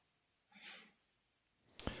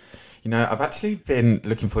You know, I've actually been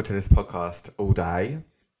looking forward to this podcast all day.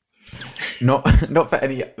 Not for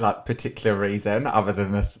any like particular reason other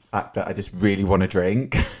than the fact that I just really want to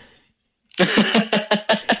drink. You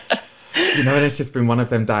know, and it's just been one of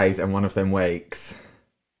them days and one of them weeks.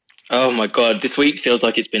 Oh my God, this week feels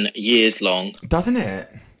like it's been years long. Doesn't it?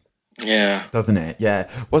 Yeah. Doesn't it? Yeah.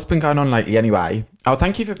 What's been going on lately anyway? Oh,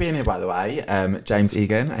 thank you for being here, by the way. James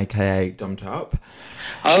Egan, aka Dom Top.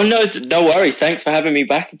 Oh, no worries. Thanks for having me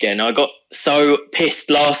back again. I got so pissed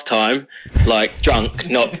last time, like drunk,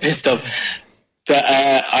 not pissed off. But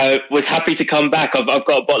I was happy to come back. I've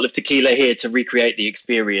got a bottle of tequila here to recreate the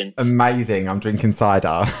experience. Amazing. I'm drinking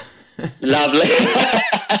cider. Lovely.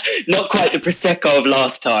 Not quite the Prosecco of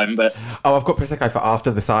last time, but... Oh, I've got Prosecco for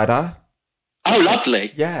after the cider. Oh,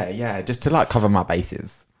 lovely. Yeah. Just to like cover my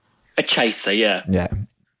bases. A chaser, yeah. Yeah.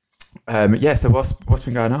 So what's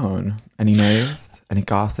been going on? Any news? Any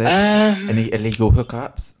gossip? Any illegal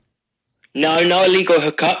hookups? No illegal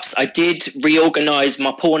hookups. I did reorganise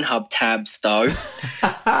my Pornhub tabs though.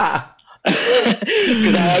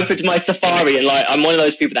 Because I opened my Safari and like I'm one of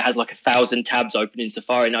those people that has like 1,000 tabs open in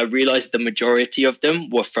Safari, and I realised the majority of them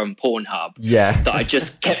were from Pornhub. Yeah. That I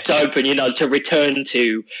just kept open, to return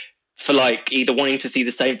to for like either wanting to see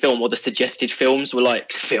the same film or the suggested films were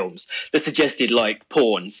like films. The suggested like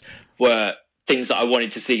porns were things that I wanted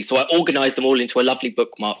to see. So I organised them all into a lovely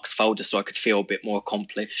bookmarks folder so I could feel a bit more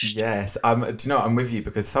accomplished. Yes. Do you know what? I'm with you,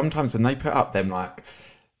 because sometimes when they put up them like,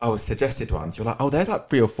 suggested ones, you're like, there's like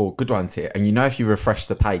 3 or 4 good ones here. And if you refresh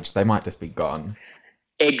the page, they might just be gone.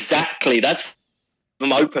 Exactly. That's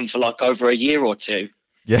I'm open for like over a year or two.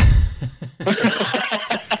 Yeah.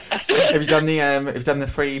 Have you done the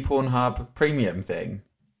free Pornhub premium thing?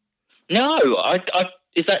 No,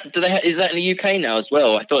 is that in the UK now as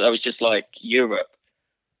well? I thought that was just like Europe.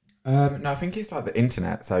 No, I think it's like the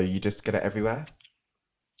internet, so you just get it everywhere.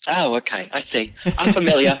 Oh, okay, I see. I'm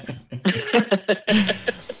familiar.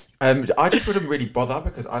 I just wouldn't really bother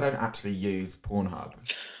because I don't actually use Pornhub.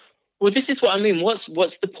 Well, this is what I mean. What's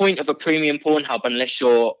the point of a premium Pornhub unless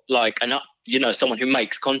you're like someone who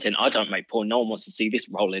makes content? I don't make porn. No one wants to see this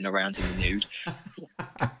rolling around in the nude.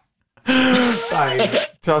 Babe,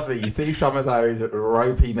 trust me, you see some of those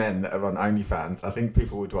ropey men that are on OnlyFans, I think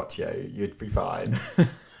people would watch you. You'd be fine.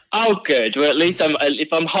 Oh, good. Well, at least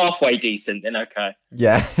if I'm halfway decent, then okay.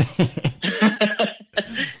 Yeah.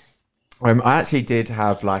 I actually did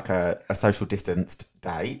have like a social distanced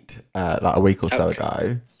date like a week or so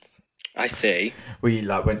ago. I see. We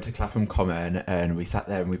like went to Clapham Common and we sat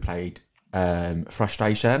there and we played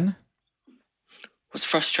Frustration. What's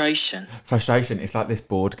Frustration? Frustration is like this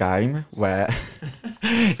board game where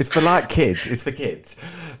it's for like kids. It's for kids,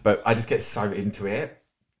 but I just get so into it.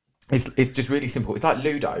 It's just really simple. It's like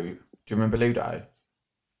Ludo. Do you remember Ludo?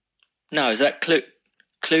 No, is that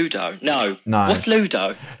Cluedo? No. What's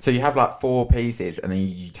Ludo? So you have like 4 pieces and then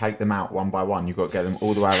you take them out one by one. You've got to get them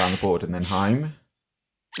all the way around the board and then home.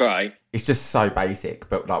 Right. It's just so basic,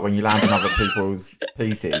 but like when you land on other people's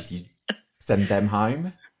pieces, you send them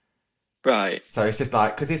home. Right. So it's just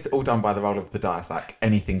like, because it's all done by the roll of the dice, like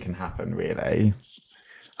anything can happen, really.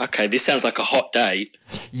 Okay, this sounds like a hot date.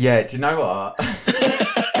 Yeah, do you know what?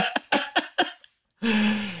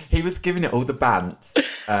 He was giving it all the bants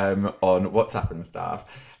on WhatsApp and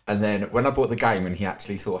stuff. And then when I bought the game and he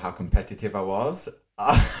actually saw how competitive I was,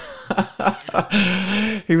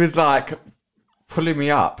 he was like pulling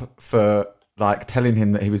me up for like telling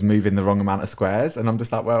him that he was moving the wrong amount of squares. And I'm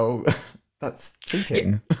just like, well, that's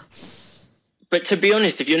cheating. But to be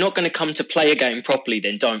honest, if you're not going to come to play a game properly,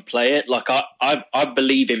 then don't play it. Like I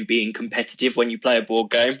believe in being competitive when you play a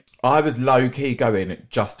board game. I was low key going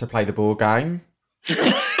just to play the board game.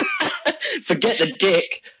 Forget the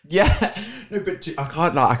dick. Yeah, no, but I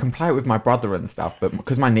can't I can play it with my brother and stuff, but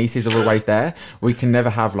because my nieces are always there, we can never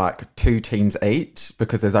have like 2 teams each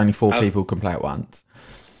because there's only 4 people who can play at once.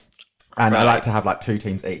 And right. I like to have like 2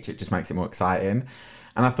 teams each. It just makes it more exciting.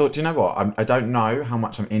 And I thought, do you know what? I don't know how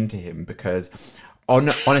much I'm into him because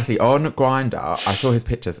honestly, on Grindr, I saw his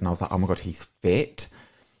pictures and I was like, oh my God, he's fit.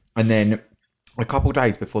 And then a couple of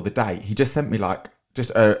days before the date, he just sent me like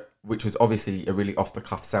which was obviously a really off the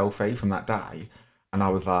cuff selfie from that day. And I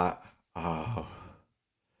was like, I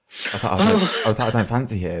don't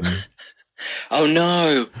fancy him. Oh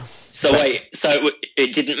no. So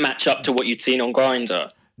it didn't match up to what you'd seen on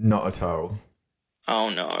Grindr? Not at all.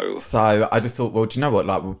 Oh no. So I just thought, well, do you know what?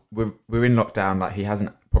 Like we're in lockdown. Like he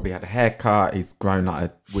hasn't probably had a haircut. He's grown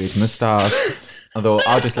like a weird moustache. I thought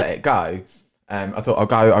I'll just let it go. I thought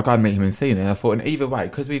I'll go and meet him and see him. And I thought, and either way,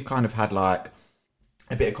 because we've kind of had like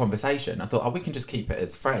a bit of conversation, I thought, we can just keep it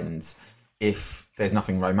as friends if there's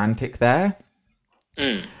nothing romantic there.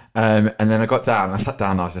 And then I got down, I sat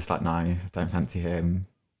down, I was just like, no, I don't fancy him.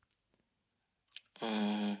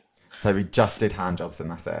 So we just did hand jobs and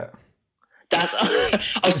that's it. That's.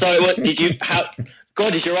 I'm sorry. What did you?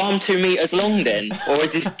 God, is your arm 2 meters long then, or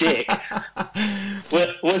is his dick?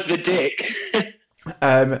 What was the dick?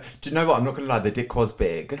 Do you know what? I'm not gonna lie. The dick was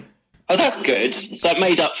big. Oh, that's good. So it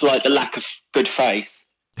made up for like the lack of good face.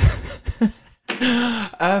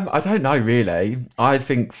 I don't know really. I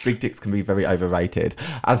think big dicks can be very overrated,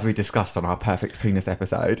 as we discussed on our perfect penis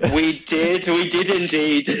episode. We did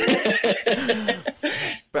indeed.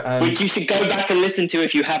 But which you should go back and listen to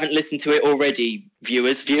if you haven't listened to it already,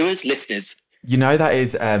 viewers, listeners. You know that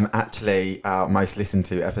is actually our most listened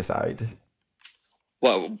to episode.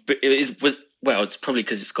 Well, it's probably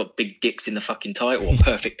because it's got big dicks in the fucking title.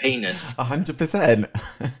 Perfect penis.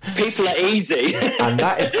 100%. People are easy. And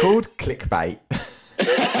that is called clickbait.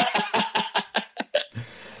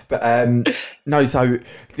 But no, so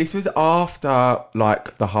this was after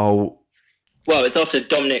like the whole. Well, it's after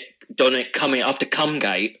Dominic coming after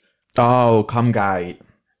Cumgate. Oh, Cumgate.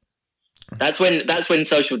 That's when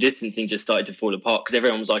social distancing just started to fall apart because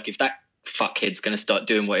everyone was like, if that fuckhead's going to start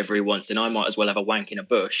doing whatever he wants, then I might as well have a wank in a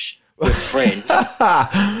bush with a friend.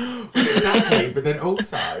 Exactly, but then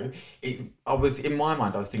also, I was in my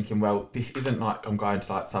mind, I was thinking, well, this isn't like I'm going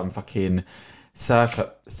to like some fucking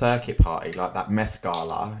circuit party like that meth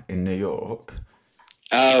gala in New York.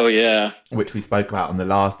 Oh yeah, which we spoke about on the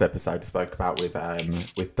last episode. Spoke about with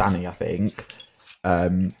Dani, I think,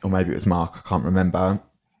 or maybe it was Mark. I can't remember.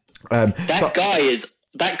 That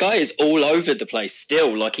guy is all over the place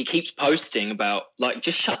still. Like he keeps posting about like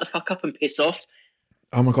just shut the fuck up and piss off.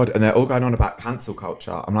 Oh my god! And they're all going on about cancel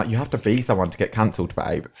culture. I'm like, you have to be someone to get cancelled,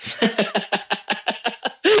 babe.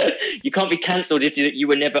 You can't be cancelled if you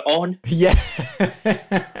were never on. Yeah,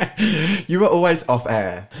 you were always off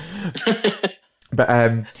air. But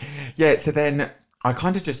yeah, so then I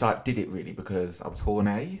kind of just like did it really because I was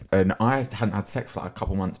horny and I hadn't had sex for like a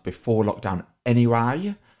couple months before lockdown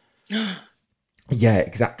anyway. Yeah,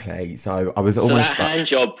 exactly. So I was almost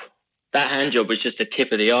that hand job was just the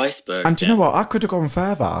tip of the iceberg. And do you know what? I could have gone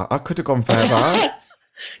further.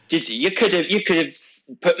 Did you? You could have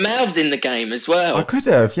put mouths in the game as well. I could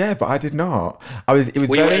have, yeah, but I did not. Were you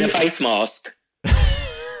wearing a face mask?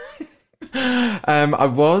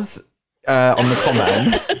 I was on the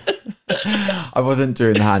comment. I wasn't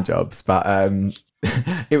doing the hand jobs, but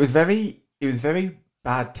it was very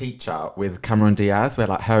bad teacher with Cameron Diaz, where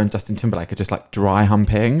like her and Justin Timberlake are just like dry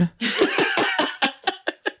humping.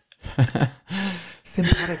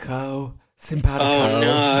 Simpatico. Oh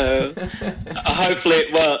no!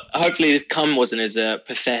 Hopefully this cum wasn't as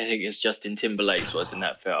pathetic as Justin Timberlake's was in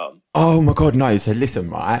that film. Oh my god, no! So listen,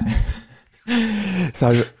 right?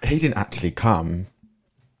 So he didn't actually come,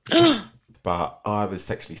 but I was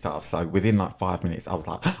sexually starved. So within like 5 minutes, I was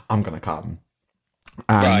like, I'm gonna come.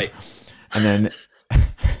 And then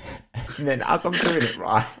as I'm doing it,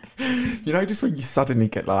 right, you know, just when you suddenly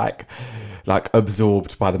get like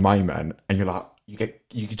absorbed by the moment, and you're like. You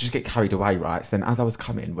could just get carried away, right? So then as I was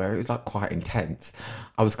coming, where it was like quite intense,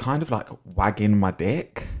 I was kind of like wagging my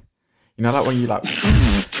dick. You know, like when you like...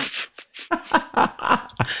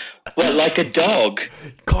 Well, like a dog?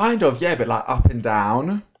 Kind of, yeah, but like up and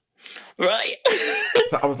down. Right.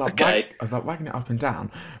 So I was like, okay. I was like wagging it up and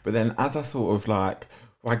down. But then as I sort of like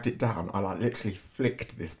wagged it down, I like literally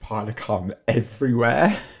flicked this pile of cum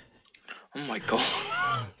everywhere. Oh my god.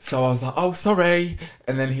 So I was like, oh, sorry.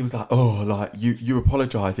 And then he was like, oh, like, you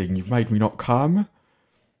apologising. You've made me not come.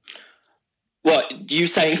 What, you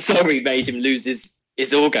saying sorry made him lose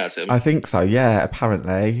his orgasm? I think so, yeah,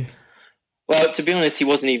 apparently. Well, to be honest, he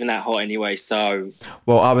wasn't even that hot anyway, so...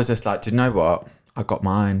 Well, I was just like, do you know what? I got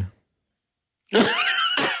mine.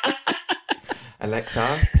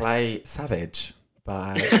 Alexa, play Savage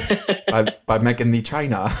by Megan the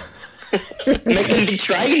Trainer. Megan the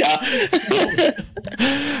Trainer.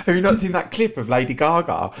 Have you not seen that clip of Lady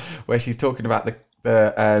Gaga where she's talking about the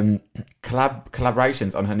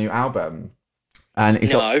collaborations on her new album? And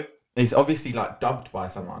it's obviously like dubbed by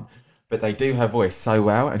someone, but they do her voice so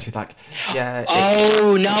well, and she's like, yeah.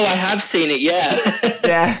 Oh no, I have seen it. Yeah.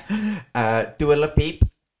 Yeah. Dua Lipa,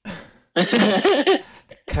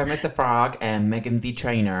 Kermit the Frog, and Megan the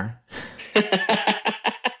Trainer.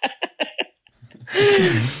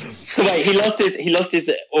 So wait, he lost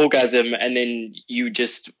his orgasm, and then you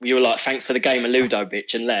were like, thanks for the game of Ludo,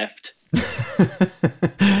 bitch, and left.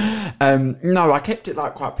 No, I kept it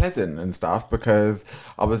like quite pleasant and stuff because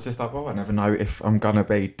I was just like, well, I never know if I'm gonna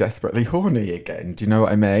be desperately horny again. Do you know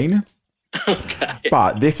what I mean? Okay.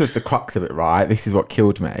 But this was the crux of it, right? This is what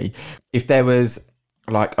killed me. If there was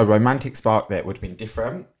like a romantic spark there, it would have been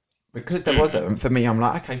different. Because there wasn't, for me, I'm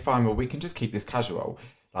like, okay, fine, well, we can just keep this casual.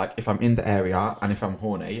 Like, if I'm in the area and if I'm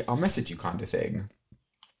horny, I'll message you kind of thing.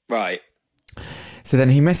 Right. So then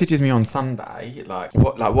he messages me on Sunday,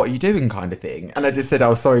 what are you doing kind of thing? And I just said,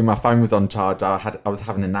 oh, sorry, my phone was on charge. I was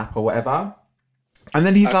having a nap or whatever. And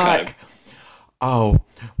then he's like, oh,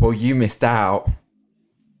 well, you missed out.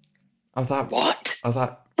 I was like, what? I was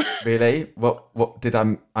like, really? What did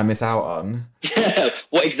I miss out on? Yeah.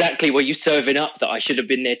 What exactly were you serving up that I should have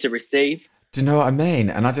been there to receive? Do you know what I mean?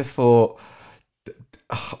 And I just thought,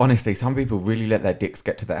 honestly, some people really let their dicks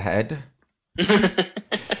get to their head.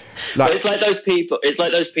 It's like those people. It's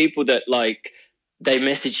like those people that like they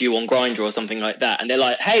message you on Grindr or something like that, and they're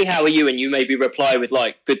like, "Hey, how are you?" And you maybe reply with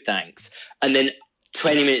like, "Good, thanks." And then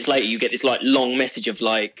 20 minutes later, you get this like long message of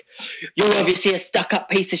like, "You're obviously a stuck-up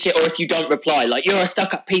piece of shit." Or if you don't reply, like, "You're a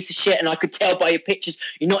stuck-up piece of shit," and I could tell by your pictures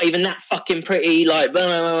you're not even that fucking pretty. Like, blah,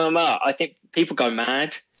 blah, blah, blah. I think people go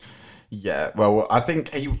mad. Yeah, well, I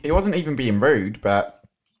think he wasn't even being rude, but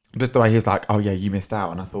just the way he was like, "Oh yeah, you missed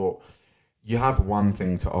out," and I thought, you have one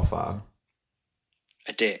thing to offer.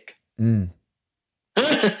 A dick. And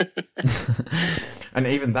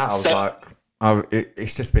even that, I was like,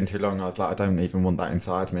 it's just been too long. I was like, I don't even want that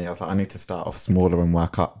inside me. I was like, I need to start off smaller and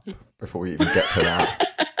work up before we even get to that.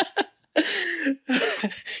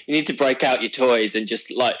 You need to break out your toys and just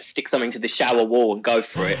like stick something to the shower wall and go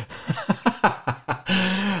for it.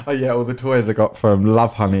 Oh yeah, all the toys I got from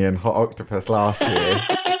Love Honey and Hot Octopus last year.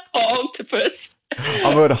 Hot Octopus.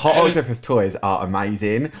 Oh my god, Hot Octopus toys are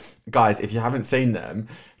amazing. Guys, if you haven't seen them,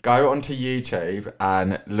 go onto YouTube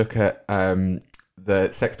and look at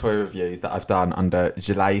the sex toy reviews that I've done under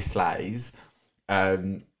Gilét Slays.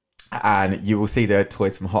 And you will see the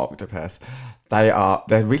toys from Hot Octopus.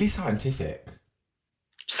 They're really scientific.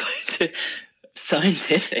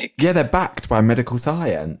 Scientific? Yeah, they're backed by medical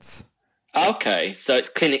science. Okay, so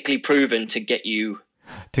it's clinically proven to get you...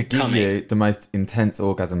 To give you the most intense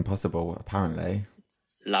orgasm possible, apparently.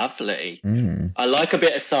 Lovely. I like a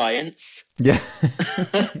bit of science. Yeah.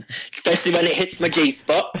 Especially when it hits my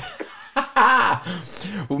G-spot.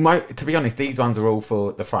 Well, to be honest, these ones are all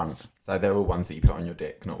for the front. So they're all ones that you put on your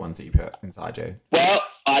dick, not ones that you put inside you. Well,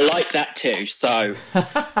 I like that too, so...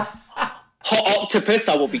 Hot Octopus,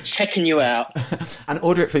 I will be checking you out. And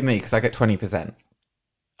order it for me, because I get 20%.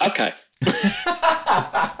 Okay.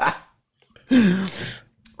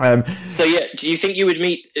 So yeah, do you think you would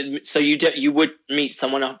meet? So you would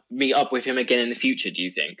meet up with him again in the future? Do you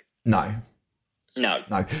think? No. Do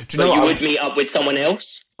you know you would meet up with someone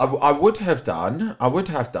else? I would have done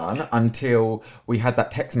until we had that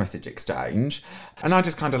text message exchange, and I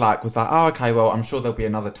just kind of was like, oh, okay, well, I'm sure there'll be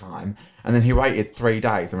another time. And then he waited 3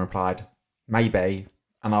 days and replied, maybe,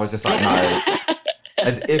 and I was just like, no,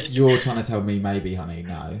 as if you're trying to tell me maybe, honey,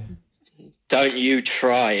 no. Don't you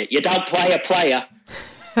try it. You don't play a player.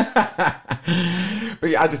 But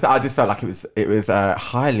yeah, I just felt like it was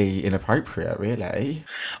highly inappropriate, really.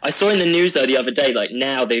 I saw in the news though the other day, like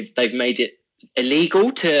now they've made it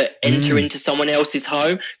illegal to enter into someone else's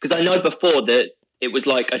home, because I know before that it was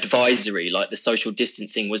like advisory, like the social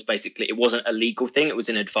distancing was basically, it wasn't a legal thing, it was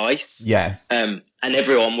an advice. Yeah. And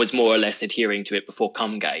everyone was more or less adhering to it before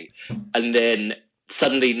Cumgate, and then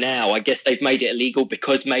suddenly now I guess they've made it illegal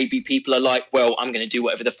because maybe people are like, well, I'm going to do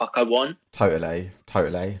whatever the fuck I want. Totally.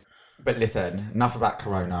 But listen, enough about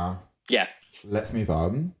Corona. Yeah. Let's move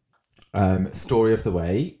on. Story of the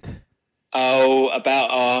week. Oh, about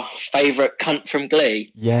our favourite cunt from Glee.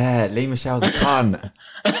 Yeah, Lea Michelle's a cunt.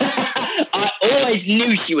 I always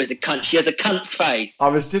knew she was a cunt. She has a cunt's face. I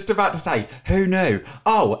was just about to say, who knew?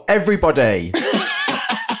 Oh, everybody.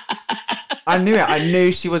 I knew it. I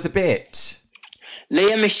knew she was a bitch.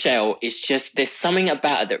 Lea Michelle is just, there's something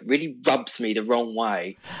about her that really rubs me the wrong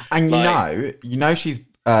way. And you know she's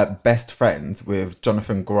best friends with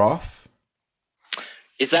Jonathan Groff.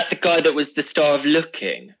 Is that the guy that was the star of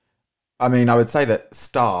Looking? I mean, I would say that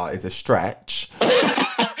star is a stretch.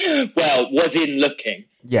 Well, was in Looking.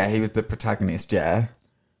 Yeah, he was the protagonist, yeah.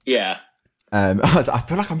 Yeah. I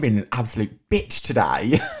feel like I'm being an absolute bitch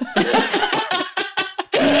today.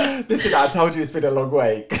 Listen, I told you it's been a long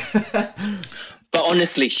week. But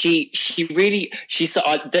honestly, she is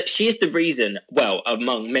the reason, well,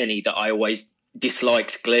 among many, that I always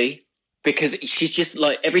disliked Glee, because she's just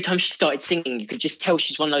like, every time she started singing, you could just tell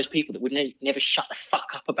she's one of those people that would never shut the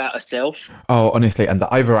fuck up about herself. Oh, honestly, and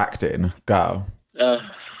the overacting, girl.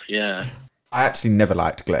 Yeah. I actually never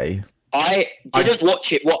liked Glee. I didn't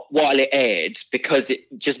watch it while it aired because it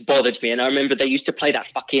just bothered me, and I remember they used to play that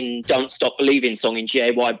fucking Don't Stop Believing song in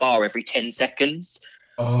GAY Bar every 10 seconds.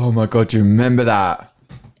 Oh my God, do you remember that?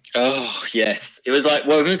 Oh, yes. It was like,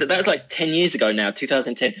 well, that was like 10 years ago now,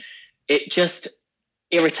 2010. It just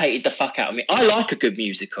irritated the fuck out of me. I like a good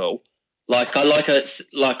musical. Like, I like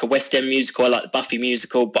a West End musical. I like the Buffy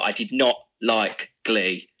musical, but I did not like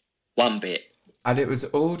Glee one bit. And it was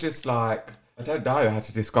all just like, I don't know how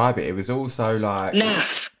to describe it. It was also like...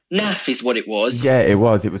 Naff is what it was. Yeah, it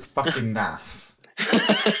was. It was fucking naff.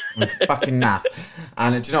 It was fucking naff.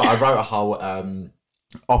 And do you know what? I wrote a whole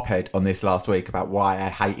op-ed on this last week about why I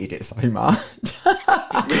hated it so much.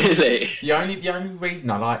 Really? The only reason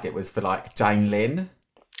I liked it was for like Jane Lynn.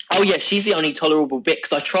 Oh yeah, she's the only tolerable bit,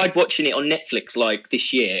 because I tried watching it on Netflix like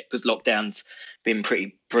this year, because lockdown's been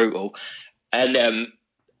pretty brutal, and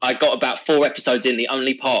I got about 4 episodes in. The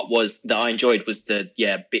only part that I enjoyed was the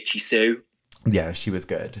bitchy Sue. Yeah, she was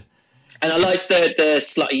good. And I liked the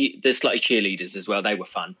slutty cheerleaders as well. They were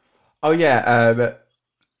fun. Oh yeah.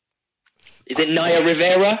 Is it Naya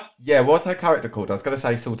Rivera? Yeah, what's her character called? I was going to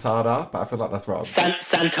say Sultana, but I feel like that's wrong.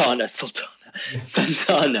 Sultana. Yeah.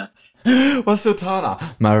 Santana. What's Sultana?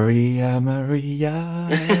 Maria.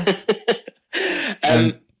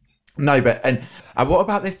 No, but and what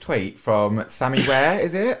about this tweet from Sammy Ware?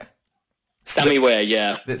 Is it Sammy Ware?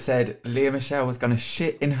 Yeah, that said Lea Michelle was going to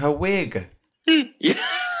shit in her wig. Yeah.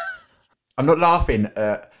 I'm not laughing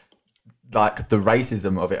at like the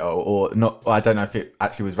racism of it all, or not. I don't know if it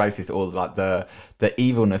actually was racist or like the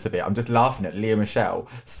evilness of it. I'm just laughing at Lea Michelle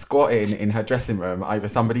squatting in her dressing room over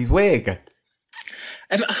somebody's wig.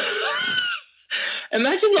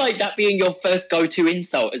 Imagine like that being your first go-to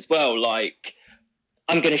insult as well. Like,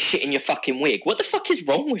 I'm gonna shit in your fucking wig. What the fuck is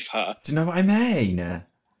wrong with her? Do you know what I mean?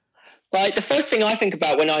 Like, the first thing I think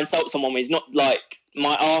about when I insult someone is not like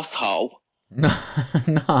my arsehole. No.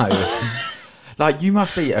 Like, you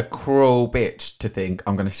must be a cruel bitch to think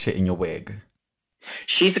I'm gonna shit in your wig.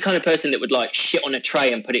 She's the kind of person that would like shit on a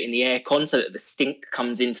tray and put it in the aircon so that the stink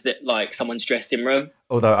comes into someone's dressing room.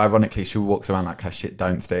 Although ironically, she walks around like her shit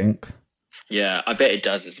don't stink. Yeah, I bet it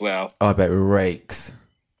does as well. Oh, I bet it rakes.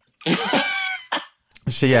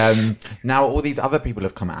 She now all these other people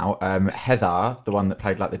have come out. Heather, the one that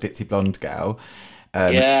played like the ditzy blonde girl,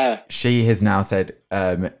 she has now said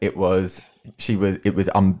it was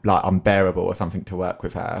unbearable or something to work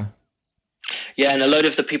with her. Yeah, and a load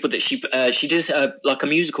of the people that she did like a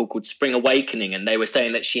musical called Spring Awakening, and they were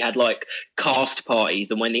saying that she had like cast parties,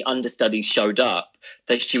 and when the understudies showed up,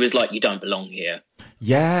 that she was like, "You don't belong here."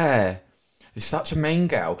 Yeah, she's such a mean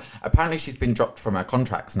girl. Apparently, she's been dropped from her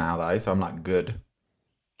contracts now, though. So I'm like, good.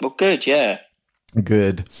 Well, good, yeah.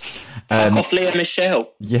 Good. Fuck off, Lea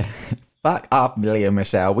Michelle. Yeah. Fuck up, Lea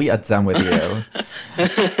Michelle. We are done with you.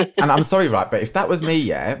 And I'm sorry, right, but if that was me,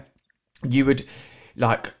 yeah, you would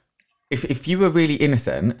like. If you were really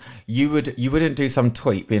innocent, you wouldn't do some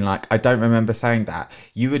tweet being like, I don't remember saying that.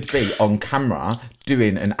 You would be on camera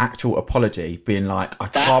doing an actual apology, being like, I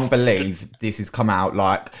can't believe this has come out.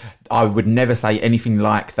 Like, I would never say anything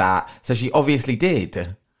like that. So she obviously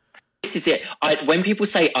did. This is it. When people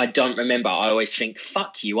say I don't remember, I always think,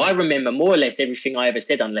 fuck you. I remember more or less everything I ever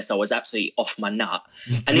said, unless I was absolutely off my nut.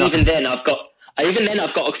 And even then I've got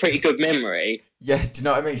a pretty good memory. Yeah, do you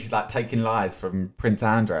know what I mean? She's like taking lies from Prince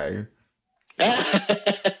Andrew.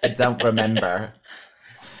 I don't remember.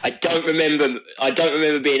 I don't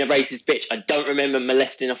remember being a racist bitch. I don't remember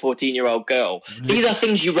molesting a 14-year-old girl. These are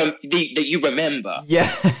things that you remember.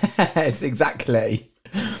 Yes, exactly.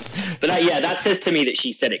 But that says to me that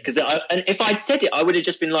she said it. And if I'd said it, I would have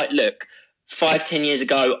just been like, look, 5-10 years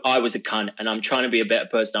ago, I was a cunt, and I'm trying to be a better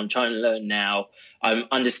person. I'm trying to learn now. I'm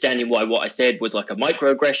understanding why what I said was like a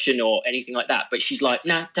microaggression or anything like that. But she's like,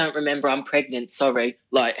 nah, don't remember. I'm pregnant. Sorry.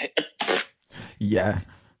 Like... Yeah,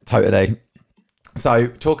 totally. So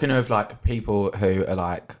talking of like people who are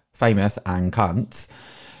like famous and cunts,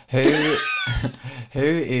 who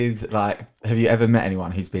is like, have you ever met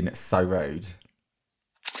anyone who's been so rude?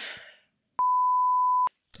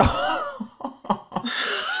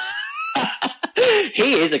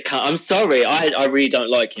 He is a cunt. I'm sorry. I really don't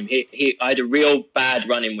like him. I had a real bad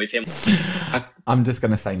run-in with him. I'm just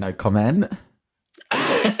going to say no comment.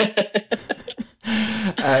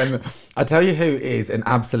 I tell you who is an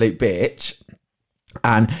absolute bitch,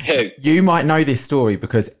 and who? You might know this story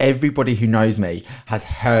because everybody who knows me has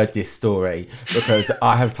heard this story, because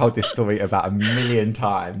I have told this story about 1 million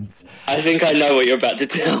times. I think I know what you're about to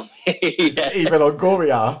tell me. Yeah. Eva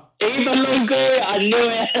Longoria, I knew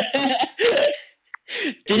it.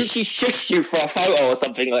 Didn't she shush you for a photo or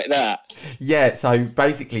something like that? Yeah, so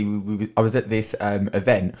basically I was at this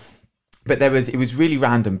event. But it was really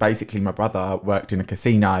random. Basically, my brother worked in a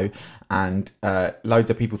casino, and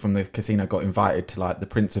loads of people from the casino got invited to like the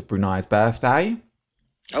Prince of Brunei's birthday.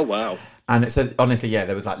 Oh, wow. And so honestly, yeah,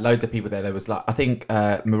 there was like loads of people there. There was like, I think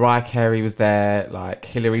Mariah Carey was there, like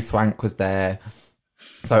Hilary Swank was there.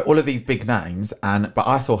 So all of these big names, but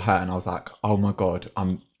I saw her and I was like, oh my God,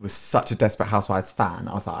 was such a Desperate Housewives fan.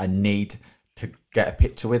 I was like, I need to get a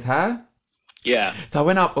picture with her. Yeah. So I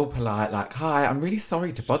went up all polite, like, hi, I'm really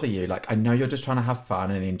sorry to bother you. Like, I know you're just trying to have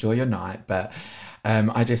fun and enjoy your night, but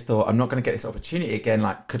I just thought I'm not going to get this opportunity again.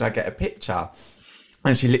 Like, could I get a picture?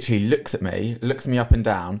 And she literally looks me up and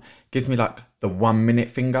down, gives me like the 1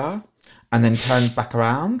 minute finger and then turns back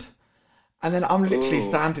around. And then I'm literally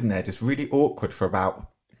standing there just really awkward for about,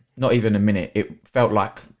 not even a minute. It felt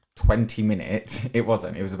like 20 minutes. It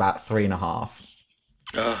wasn't. It was about 3.5.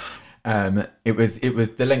 It was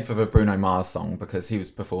the length of a Bruno Mars song because he was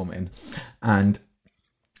performing. And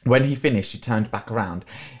when he finished, she turned back around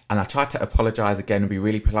and I tried to apologise again and be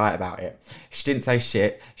really polite about it. She didn't say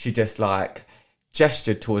shit. She just like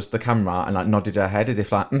gestured towards the camera and like nodded her head as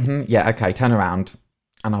if like, yeah, okay, turn around.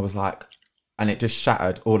 And I was like, and it just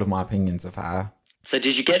shattered all of my opinions of her. So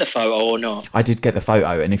did you get the photo or not? I did get the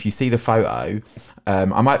photo, and if you see the photo,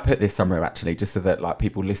 I might put this somewhere actually, just so that like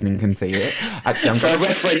people listening can see it. Actually, For a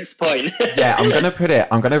reference point. Yeah, I'm gonna put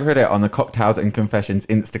it on the Cocktails and Confessions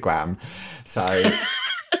Instagram. So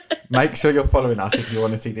make sure you're following us if you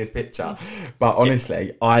want to see this picture. But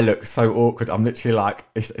honestly, I look so awkward. I'm literally like,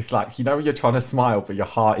 it's like, you know when you're trying to smile but your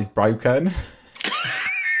heart is broken.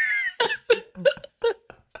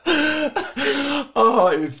 Oh,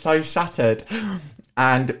 it was so shattered.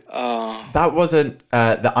 And that wasn't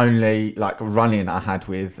the only like run-in I had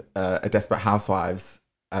with a Desperate Housewives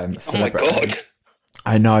celebrity. Oh my God.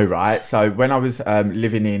 I know, right? So when I was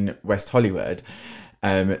living in West Hollywood,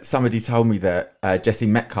 somebody told me that Jesse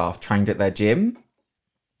Metcalfe trained at their gym.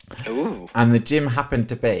 Ooh. And the gym happened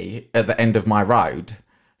to be at the end of my road.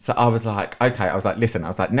 So I was like, okay, listen,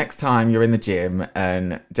 next time you're in the gym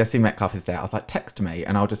and Jesse Metcalfe is there, I was like, text me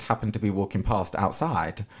and I'll just happen to be walking past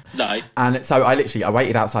outside. No. And so I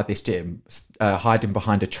waited outside this gym, hiding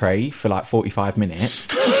behind a tree for like 45 minutes.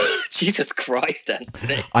 Jesus Christ,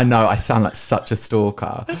 Anthony. I know, I sound like such a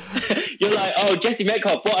stalker. You're like, oh, Jesse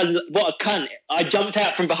Metcalfe, what a cunt. I jumped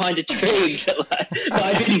out from behind a tree. But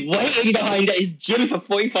I've been waiting behind at his gym for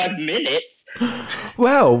 45 minutes.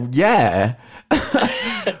 Well, yeah.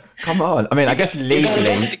 Come on. I mean, I guess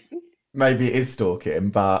legally, maybe it is stalking,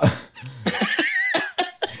 but...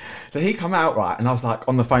 So he come out, right, and I was like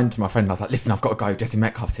on the phone to my friend, and I was like, listen, I've got to go, Jesse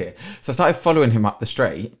Metcalfe's here. So I started following him up the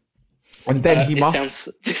street, and then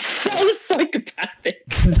this sounds psychopathic.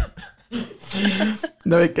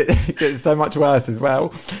 No, it gets so much worse as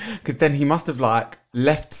well, because then he must have like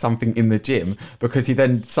left something in the gym, because he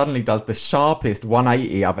then suddenly does the sharpest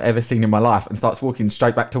 180 I've ever seen in my life and starts walking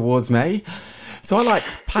straight back towards me. So I like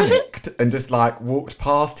panicked and just like walked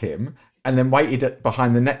past him and then waited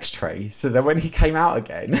behind the next tree. So then when he came out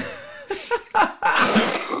again,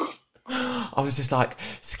 I was just like,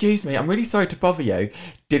 excuse me, I'm really sorry to bother you.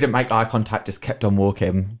 Didn't make eye contact, just kept on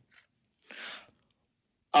walking.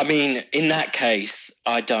 I mean, in that case,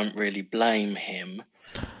 I don't really blame him.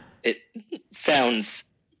 It sounds...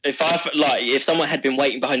 If someone had been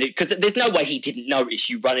waiting behind it, because there's no way he didn't notice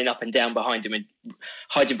you running up and down behind him and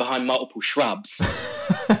hiding behind multiple shrubs.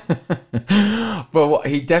 Well,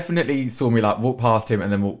 he definitely saw me like walk past him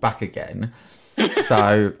and then walk back again.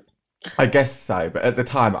 So I guess so. But at the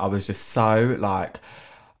time, I was just so like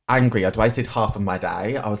angry. I'd wasted half of my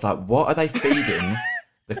day. I was like, what are they feeding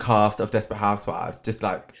the cast of Desperate Housewives? Just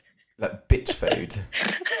like bitch food.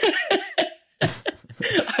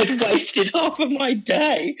 I'd wasted half of my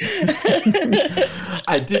day.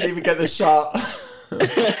 I didn't even get the shot.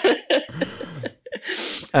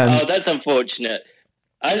 Oh, that's unfortunate.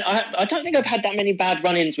 I don't think I've had that many bad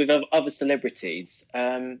run-ins with other celebrities.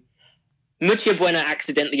 Mutia Buena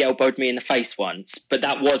accidentally elbowed me in the face once, but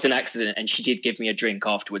that was an accident, and she did give me a drink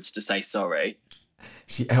afterwards to say sorry.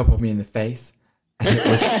 She elbowed me in the face, and it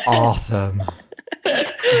was awesome.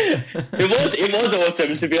 It was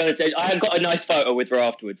awesome, to be honest. I got a nice photo with her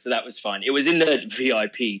afterwards, so that was fun. It was in the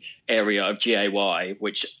VIP area of GAY,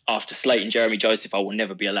 which after Slate and Jeremy Joseph I will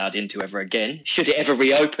never be allowed into ever again, should it ever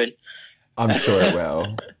reopen. I'm sure it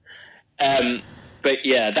will. But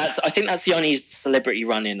yeah, I think that's the only celebrity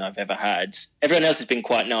run-in I've ever had. Everyone else has been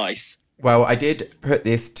quite nice. Well, I did put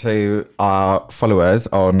this to our followers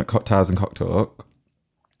on Cocktails and Cock Talk,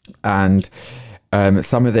 and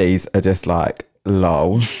some of these are just like,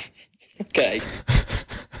 lol. Okay.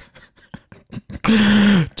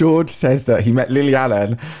 George says that he met Lily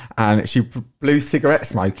Allen and she blew cigarette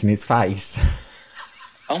smoke in his face.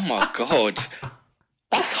 Oh my God.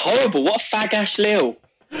 That's horrible. What a fag Ash Lil.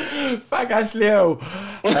 Fuck Ashley O.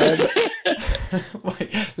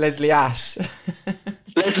 Wait, Leslie Ash.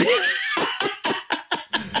 Leslie.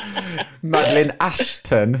 Madeline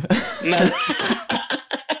Ashton.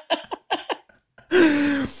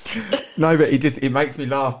 No, but it makes me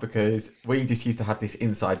laugh because we just used to have this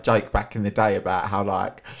inside joke back in the day about how,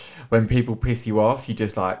 like, when people piss you off, you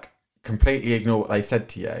just, like, completely ignore what they said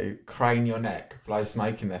to you, crane your neck, blow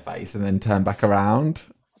smoke in their face, and then turn back around.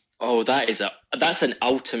 Oh, that's an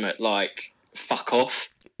ultimate, like, fuck off.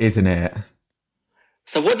 Isn't it?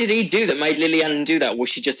 So what did he do that made Lillian do that? Was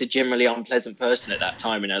she just a generally unpleasant person at that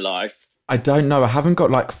time in her life? I don't know. I haven't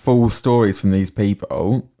got, like, full stories from these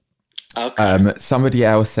people. Okay. Somebody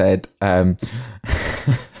else said...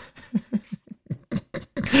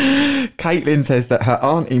 Caitlin says that her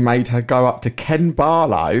auntie made her go up to Ken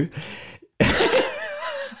Barlow.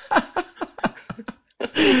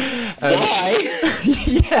 Why?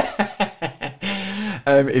 Yeah.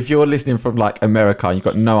 If you're listening from like America and you've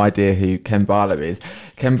got no idea who Ken Barlow is,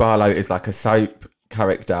 Ken Barlow is like a soap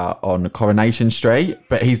character on Coronation Street,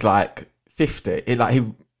 but he's like 50.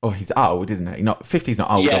 He's old, isn't he? Not 50's not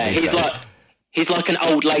old. Yeah, obviously. he's like an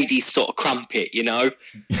old lady sort of crumpet, you know,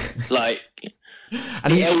 like.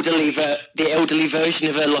 And the elderly version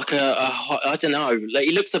of her, like I don't know. Like,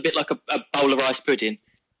 he looks a bit like a bowl of rice pudding.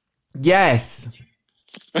 Yes.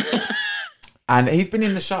 And he's been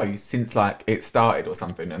in the show since like it started or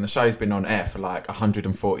something, and the show's been on air for like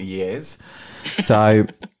 140 years. So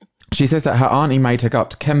she says that her auntie made her go up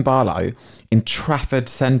to Ken Barlow in Trafford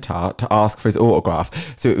Centre to ask for his autograph.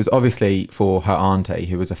 So it was obviously for her auntie,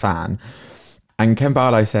 who was a fan. And Ken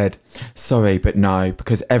Barlow said, "Sorry, but no,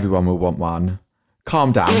 because everyone will want one.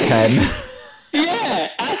 Calm down, Ken." Yeah,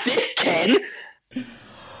 that's it, Ken.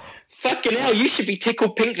 Fucking hell, you should be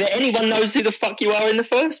tickled pink that anyone knows who the fuck you are in the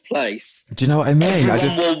first place. Do you know what I mean?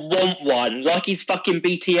 Everyone will want one, like he's fucking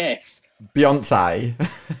BTS. Beyonce.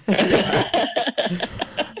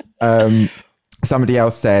 Somebody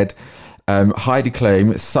else said, Heidi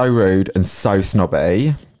Klum, so rude and so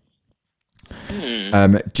snobby.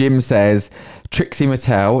 Jim says, Trixie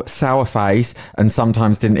Mattel, sour face, and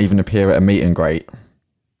sometimes didn't even appear at a meet and greet.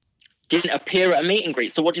 Didn't appear at a meet and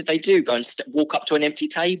greet. So what did they do? Go and walk up to an empty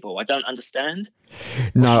table? I don't understand.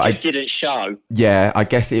 No, I just didn't show. Yeah, I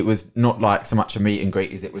guess it was not like so much a meet and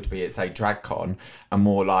greet as it would be at, say, DragCon, and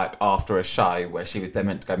more like after a show where she was there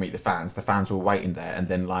meant to go meet the fans. The fans were waiting there, and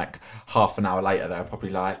then like half an hour later, they were probably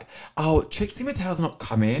like, "Oh, Trixie Mattel's not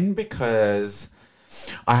coming because."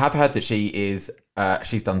 I have heard that she is.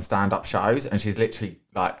 She's done stand-up shows, and she's literally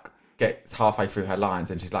like gets halfway through her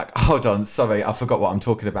lines, and she's like, "Hold on, sorry, I forgot what I'm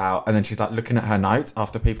talking about," and then she's like looking at her notes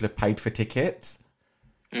after people have paid for tickets.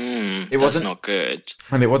 It wasn't not good,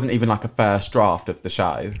 and it wasn't even like a first draft of the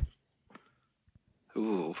show.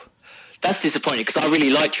 Ooh, that's disappointing because I really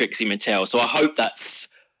like Trixie Mattel, so I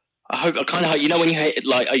kind of hope, you know, when you hate it,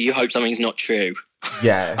 like you hope something's not true.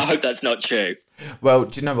 Yeah. I hope that's not true. Well,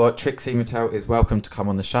 do you know what? Trixie Mattel is welcome to come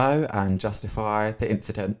on the show and justify the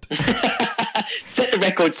incident. Set the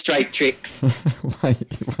record straight, Trix.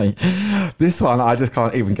 Wait. This one I just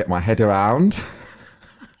can't even get my head around.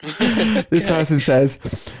 This person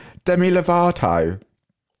says, Demi Lovato.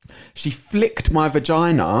 She flicked my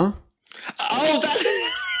vagina. Oh,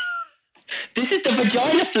 this is the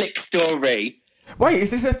vagina flick story. Wait, is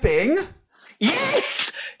this a thing?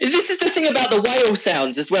 Yes! This is the thing about the whale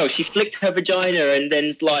sounds as well. She flicked her vagina and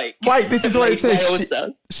then's like... Wait, this is what it says.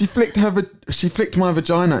 She flicked my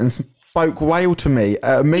vagina and spoke whale to me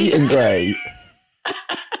at a meet and greet.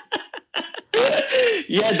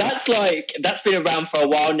 Yeah, that's been around for a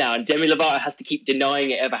while now, and Demi Lovato has to keep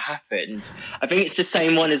denying it ever happened. I think it's the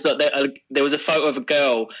same one as there was a photo of a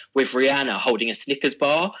girl with Rihanna holding a Snickers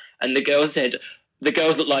bar, and the girls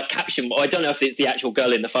like caption. Well, I don't know if it's the actual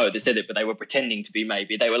girl in the photo that said it, but they were pretending to be.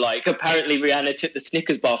 Maybe they were like, apparently Rihanna took the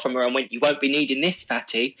Snickers bar from her and went, "You won't be needing this,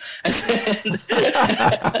 fatty." And then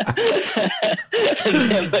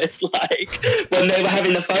it's like when they were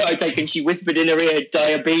having the photo taken, she whispered in her ear,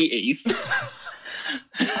 "Diabetes."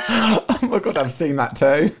 Oh my god, I've seen that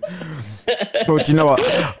too. Well, do you know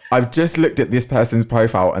what? I've just looked at this person's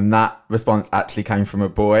profile, and that response actually came from a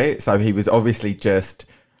boy. So he was obviously just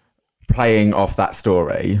playing off that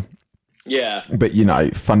story. Yeah. But, you know,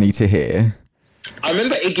 funny to hear. I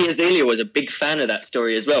remember Iggy Azalea was a big fan of that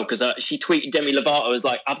story as well, because she tweeted Demi Lovato was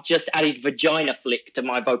like, "I've just added vagina flick to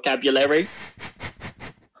my vocabulary."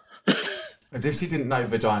 As if she didn't know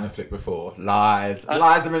vagina flick before. Lies.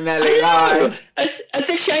 Lies, Manelli, lies. As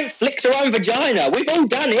if she ain't flicked her own vagina. We've all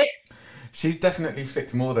done it. She's definitely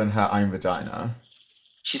flicked more than her own vagina.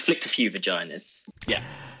 She's flicked a few vaginas. Yeah.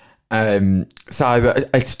 So,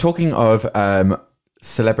 talking of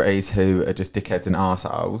celebrities who are just dickheads and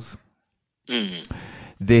arseholes.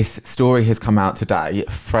 This story has come out today,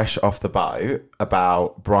 fresh off the boat,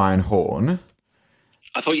 about Bryan Hawn.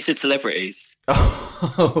 I thought you said celebrities.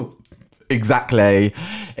 Oh, exactly.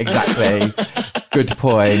 Good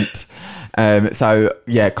point. So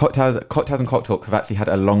yeah, Cocktails and Cock Talk have actually had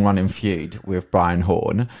a long-running feud with Bryan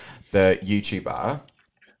Hawn, the YouTuber.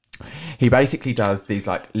 He basically does these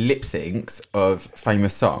like lip syncs of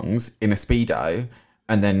famous songs in a Speedo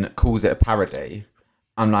and then calls it a parody.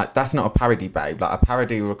 I'm like, that's not a parody, babe. Like, a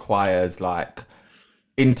parody requires like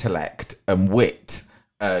intellect and wit.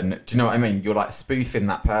 And do you know what I mean? You're like spoofing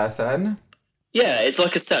that person. Yeah, it's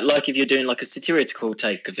like like if you're doing like a satirical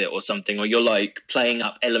take of it or something, or you're like playing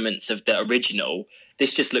up elements of the original.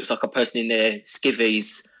 This just looks like a person in their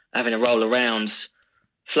skivvies having a roll around,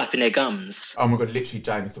 flapping their gums. Oh my God, literally,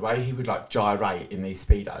 James, the way he would like gyrate in these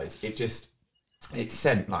Speedos, it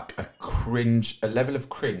sent like a level of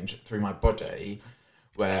cringe through my body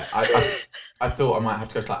where I thought I might have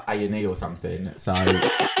to go to like A&E or something. So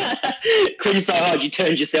cringe so hard you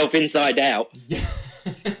turned yourself inside out. Yeah.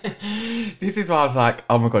 This is why I was like,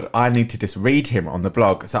 oh my God, I need to just read him on the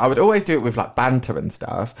blog. So I would always do it with like banter and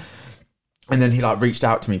stuff. And then he like reached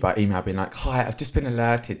out to me by email being like, hi, I've just been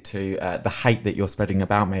alerted to the hate that you're spreading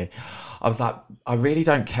about me. I was like, I really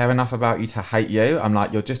don't care enough about you to hate you. I'm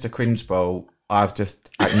like, you're just a cringe ball. I've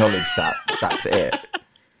just acknowledged that. That's it.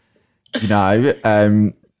 You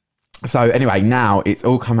know? So anyway, now it's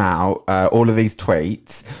all come out, all of these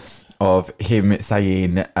tweets of him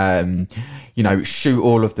saying, you know, shoot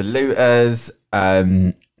all of the looters.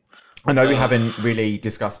 I know we haven't really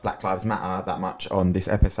discussed Black Lives Matter that much on this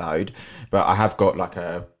episode, but I have got like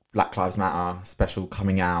a Black Lives Matter special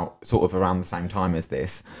coming out sort of around the same time as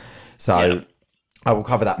this. So I will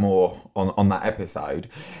cover that more on that episode.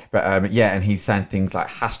 But yeah, and he's saying things like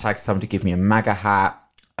hashtag somebody give me a MAGA hat.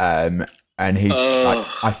 And he's like,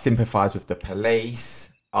 I sympathise with the police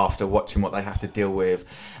after watching what they have to deal with.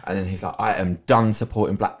 And then he's like, I am done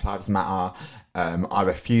supporting Black Lives Matter. I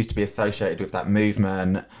refuse to be associated with that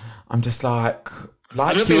movement. I'm just like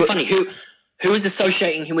I'm not being funny. Who is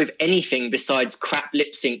associating him with anything besides crap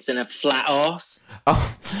lip syncs and a flat arse?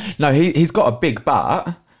 Oh no, he's got a big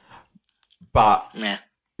butt, but yeah.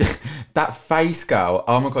 That face, girl.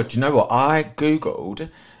 Oh my God! Do you know what I googled?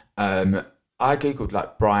 I googled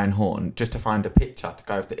like Bryan Hawn just to find a picture to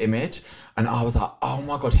go with the image, and I was like, oh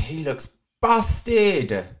my God, he looks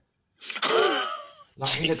busted.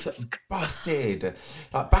 Like, he looks busted.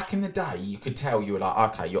 Like, back in the day, you could tell you were like,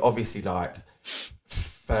 okay, you're obviously like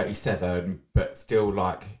 37, but still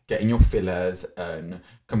like getting your fillers and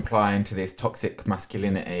complying to this toxic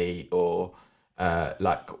masculinity or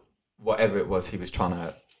like whatever it was he was trying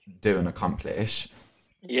to do and accomplish.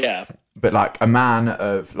 Yeah. But like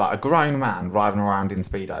a grown man riding around in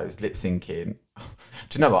Speedos, lip syncing.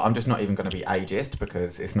 Do you know what? I'm just not even going to be ageist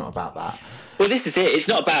because it's not about that. Well, this is it. It's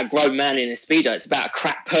not about a grown man in a Speedo. It's about a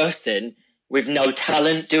crap person with no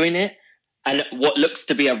talent doing it and what looks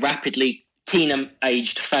to be a rapidly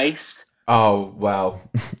teen-aged face. Oh, well,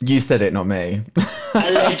 you said it, not me.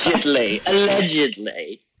 Allegedly.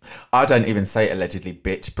 I don't even say allegedly,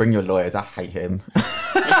 bitch. Bring your lawyers. I hate him.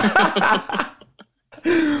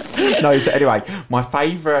 No, so anyway, my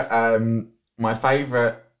favourite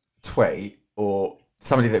tweet or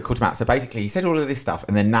somebody that called him out. So basically he said all of this stuff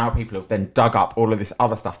and then now people have then dug up all of this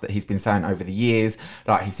other stuff that he's been saying over the years.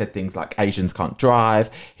 Like he said things like Asians can't drive.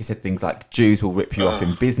 He said things like Jews will rip you off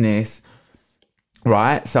in business.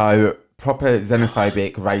 Right? So proper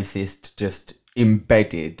xenophobic, racist, just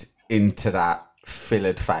embedded into that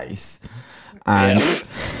fillered face. And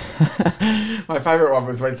my favourite one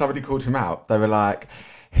was when somebody called him out. They were like,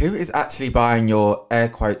 who is actually buying your air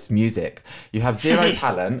quotes music? You have zero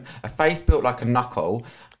talent, a face built like a knuckle,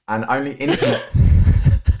 and only internet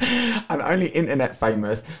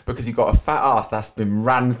famous because you got a fat ass that's been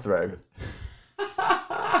ran through.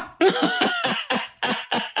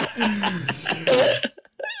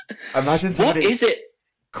 Imagine somebody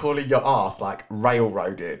calling your ass like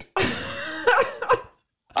railroaded.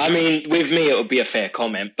 I mean, with me, it would be a fair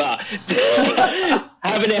comment, but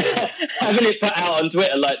having it put out on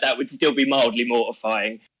Twitter like that would still be mildly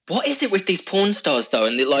mortifying. What is it with these porn stars, though?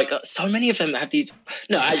 And like, so many of them have these.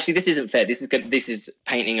 No, actually, this isn't fair. This is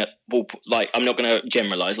painting a like. I'm not going to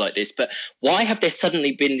generalize like this, but why have there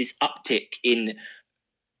suddenly been this uptick in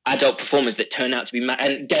adult performers that turn out to be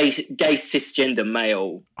and gay cisgender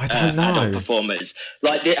male I don't know. adult performers.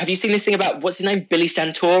 Like, have you seen this thing about what's his name, Billy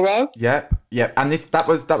Santoro? Yep. And that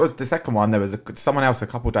was the second one. There was someone else a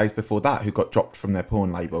couple of days before that who got dropped from their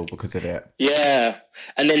porn label because of it. Yeah,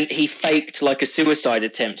 and then he faked like a suicide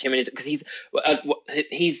attempt. Because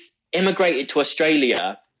he's immigrated to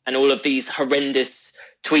Australia, and all of these horrendous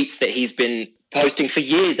tweets that he's been posting for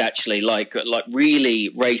years, actually, like really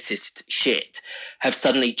racist shit, have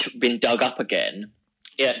suddenly been dug up again.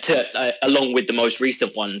 Yeah, along with the most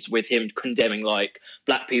recent ones, with him condemning like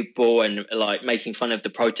black people and like making fun of the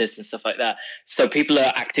protests and stuff like that. So people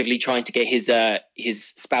are actively trying to get his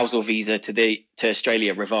spousal visa to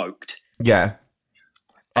Australia revoked. Yeah.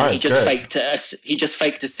 And he just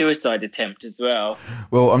faked a suicide attempt as well.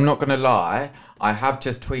 Well, I'm not going to lie. I have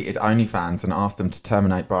just tweeted OnlyFans and asked them to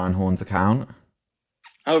terminate Bryan Hawn's account.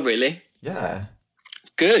 Oh, really? Yeah.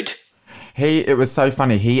 Good. It was so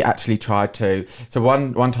funny. He actually tried to. So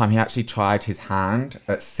one time he actually tried his hand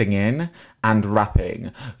at singing and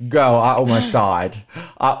rapping. Girl, I almost died.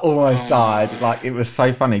 Like, it was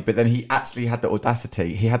so funny. But then he actually had the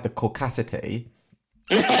audacity. He had the caucasity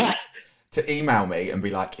to email me and be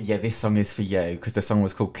like, yeah, this song is for you, because the song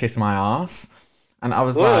was called Kiss My Ass. And I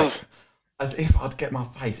was like, as if I'd get my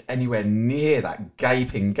face anywhere near that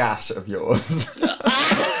gaping gash of yours.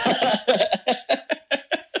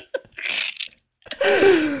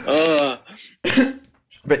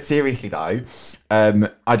 But seriously though,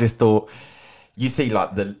 I just thought, you see,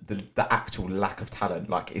 like the actual lack of talent,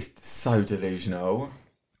 like, it's so delusional.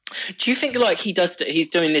 Do you think like he's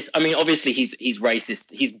doing this? I mean, obviously he's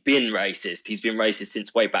racist. He's been racist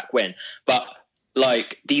since way back when. But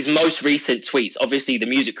like these most recent tweets, obviously the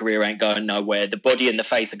music career ain't going nowhere. The body and the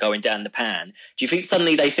face are going down the pan. Do you think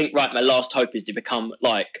suddenly they think, right, my last hope is to become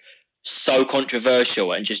like so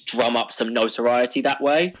controversial and just drum up some notoriety that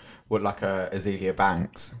way? What, like a Azealia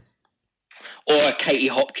Banks? Or a Katie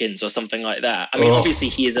Hopkins or something like that. I mean, obviously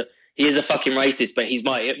he is a fucking racist, but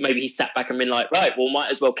maybe he sat back and been like, right, well, might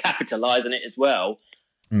as well capitalise on it as well.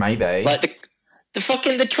 Maybe. Like the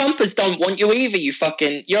Trumpers don't want you either. You're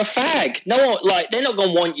a fag. No, like, they're not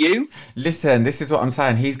gonna want you. Listen, this is what I'm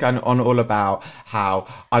saying. He's going on all about how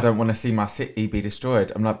I don't want to see my city be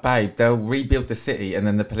destroyed. I'm like, babe, they'll rebuild the city and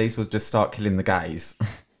then the police will just start killing the gays.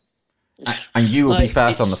 And you will be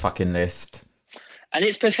first on the fucking list. And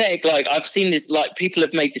it's pathetic. Like, I've seen this, like, people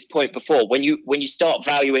have made this point before. When you start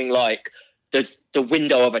valuing like the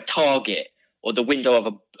window of a Target or the window of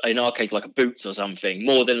in our case, like a Boots or something,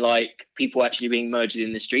 more than like people actually being murdered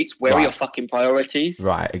in the streets, where are your fucking priorities?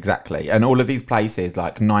 Right, exactly. And all of these places,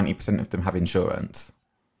 like 90% of them have insurance.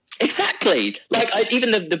 Exactly. Like,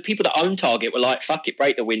 even the people that own Target were like, fuck it,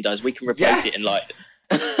 break the windows, we can replace it in like...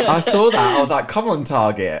 I saw that. I was like, come on,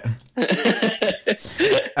 Target. But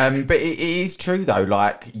it is true though.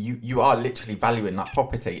 Like, you are literally valuing like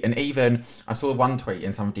property. And even I saw one tweet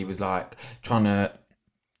and somebody was like trying to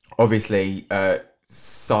obviously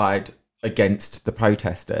side against the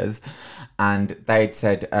protesters, and they'd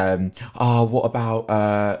said, what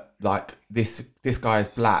about like this guy is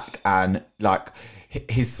black and like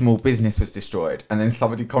his small business was destroyed, and then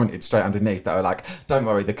somebody commented straight underneath that were like, don't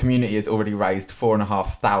worry, the community has already raised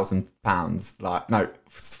 £4,500, like, no,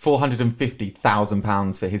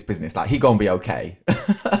 £450,000 for his business, like, he gonna be okay.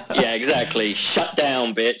 Yeah, exactly. Shut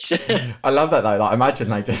down, bitch. I love that though. Like, imagine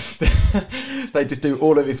they just do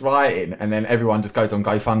all of this rioting and then everyone just goes on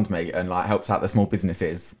GoFundMe and like helps out the small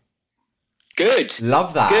businesses. Good.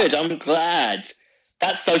 Love that. Good, I'm glad.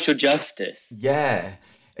 That's social justice. Yeah.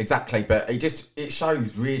 Exactly, but it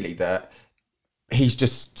shows really that he's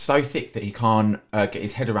just so thick that he can't get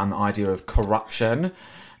his head around the idea of corruption,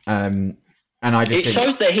 and I just it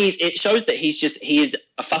shows that he is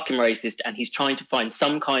a fucking racist, and he's trying to find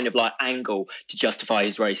some kind of like angle to justify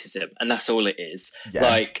his racism, and that's all it is. Yeah.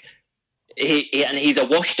 Like he's a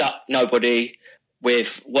washed up nobody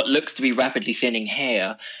with what looks to be rapidly thinning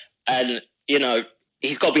hair, and you know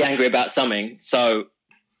he's got to be angry about something, so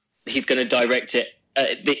he's going to direct it.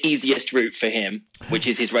 The easiest route for him, which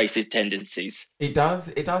is his racist tendencies. It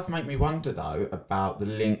does make me wonder though about the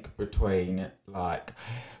link between like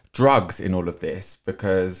drugs in all of this,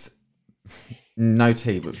 because no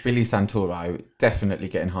tea, but Billy Santoro definitely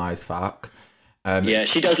getting high as fuck. Yeah,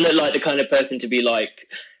 she does look like the kind of person to be like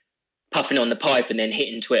puffing on the pipe and then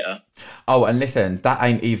hitting Twitter. Oh, and listen, that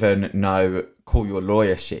ain't even no call your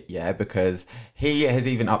lawyer shit, yeah, because he has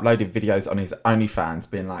even uploaded videos on his OnlyFans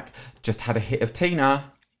being like, just had a hit of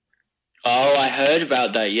Tina. Oh, I heard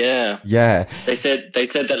about that, yeah. Yeah. They said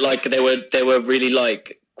that like there were really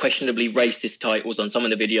like questionably racist titles on some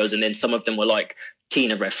of the videos, and then some of them were like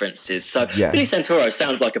Tina references. So Yeah. Billy Santoro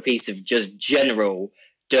sounds like a piece of just general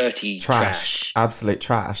dirty trash. Absolute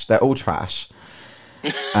trash. They're all trash.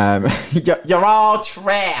 You're all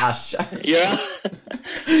trash. Yeah.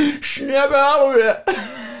 Snap out of it.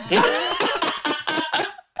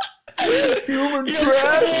 Human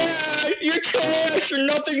trash. You're trash. You're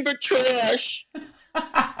nothing but trash.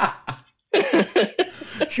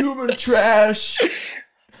 Human trash.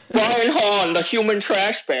 Bryan Hawn, the human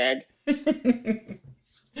trash bag.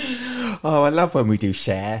 Oh, I love when we do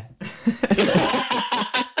share.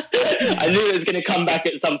 I knew it was going to come back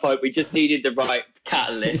at some point. We just needed the right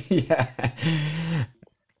catalyst. Yeah.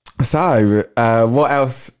 So, what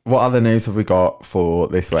else? What other news have we got for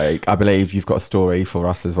this week? I believe you've got a story for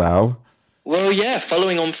us as well. Well, yeah,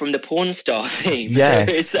 following on from the porn star theme.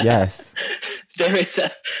 Yes, There is a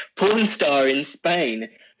porn star in Spain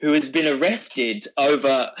who has been arrested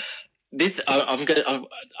over this.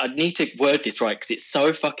 I need to word this right because it's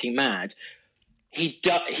so fucking mad. He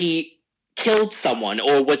killed someone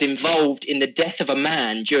or was involved in the death of a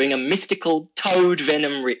man during a mystical toad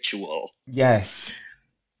venom ritual. Yes.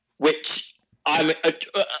 Which I'm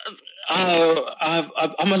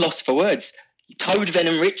a loss for words. Toad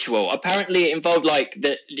venom ritual. Apparently, it involved like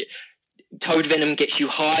the toad venom gets you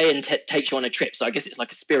high and takes you on a trip. So I guess it's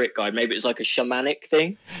like a spirit guide. Maybe it's like a shamanic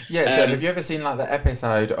thing. Yeah. So have you ever seen like the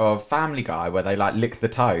episode of Family Guy where they like lick the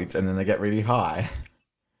toads and then they get really high?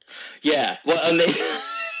 Yeah. Well, I mean,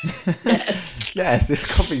 yes. Yes, it's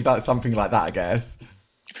probably like something like that, I guess.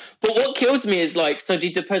 But what kills me is like, so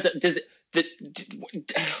did the person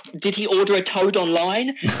did he order a toad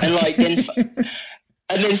online and like then?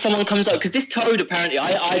 And then someone comes up, because this toad apparently,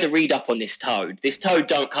 I had to read up on this toad. This toad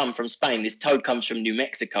don't come from Spain. This toad comes from New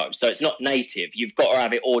Mexico. So it's not native. You've got to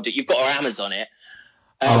have it ordered. You've got to Amazon it.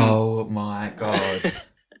 Oh my God.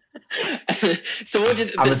 So what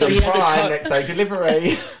did Amazon so he has Prime, next day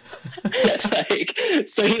delivery.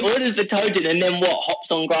 So he orders the toad in and then what?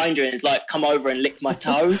 Hops on Grindr and is like, come over and lick my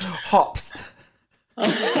toad? Hops.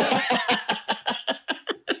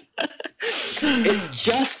 It's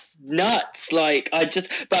just nuts. Like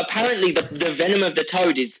but apparently the venom of the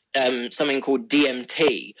toad is something called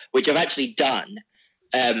DMT, which I've actually done.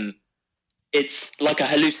 It's like a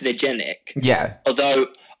hallucinogenic. Yeah. Although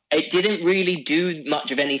it didn't really do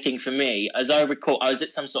much of anything for me. As I recall, I was at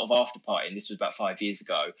some sort of after party, and this was about 5 years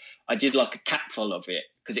ago. I did like a capful of it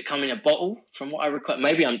because it come in a bottle, from what I recall.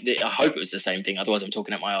 Maybe I hope it was the same thing. Otherwise, I'm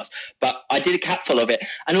talking out my ass. But I did a capful of it,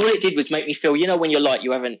 and all it did was make me feel, you know, when you're like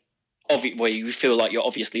you haven't. Where you feel like you're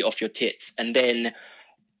obviously off your tits, and then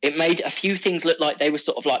it made a few things look like they were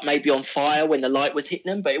sort of like maybe on fire when the light was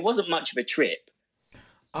hitting them, but it wasn't much of a trip.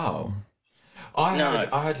 Oh, I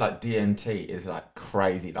heard like DMT is like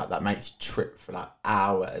crazy, like that makes you trip for like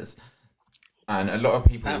hours, and a lot of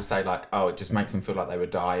people will say like, oh, it just makes them feel like they were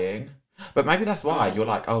dying, but maybe that's why you're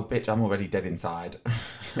like, oh, bitch, I'm already dead inside.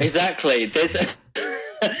 Exactly.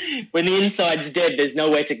 When the inside's dead, there's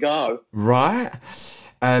nowhere to go. Right.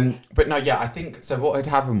 But no, yeah, I think so. What had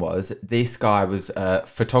happened was this guy was a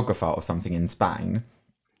photographer or something in Spain,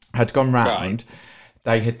 had gone round. Right.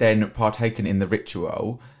 They had then partaken in the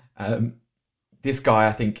ritual. This guy,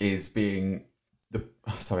 I think, is being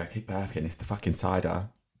sorry, I keep burping. It's the fucking cider.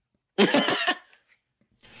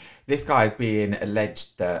 This guy is being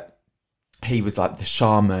alleged that he was like the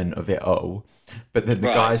shaman of it all, but then the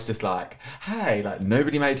guy's just like, hey, like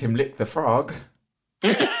nobody made him lick the frog.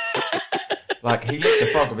 Like, he licked the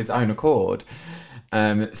frog of his own accord.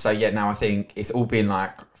 So, yeah, now I think it's all been,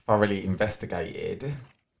 like, thoroughly investigated.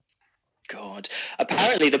 God.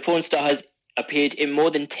 Apparently, the porn star has appeared in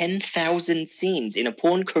more than 10,000 scenes in a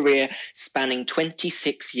porn career spanning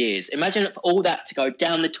 26 years. Imagine all that to go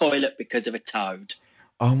down the toilet because of a toad.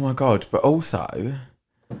 Oh, my God. But also,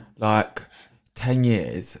 like, 10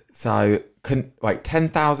 years. So,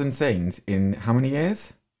 10,000 scenes in how many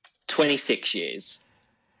years? 26 years.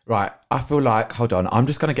 Right, I feel like, hold on, I'm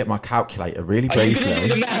just going to get my calculator really briefly. Are you going to do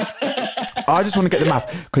the math? I just want to get the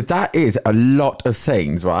math, because that is a lot of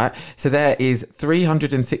scenes, right? So there is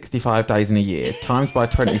 365 days in a year, times by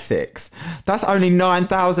 26. That's only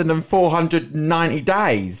 9,490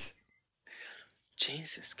 days.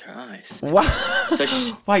 Jesus Christ. Wow.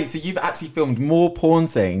 Wait, so you've actually filmed more porn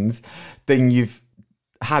scenes than you've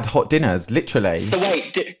had hot dinners, literally. So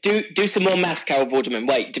wait, do some more maths, Carol Vorderman.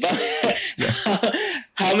 Wait,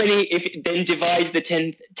 how many? If then divide the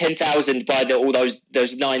 10,000 by all those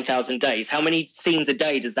 9,000 days. How many scenes a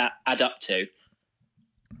day does that add up to?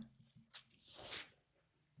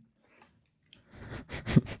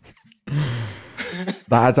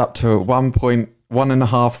 That adds up to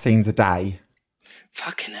 1.1.5 scenes a day.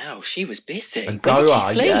 Fucking hell, she was busy. A When did goer,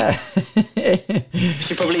 she sleep? yeah.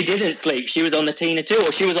 She probably didn't sleep. She was on the Tina too,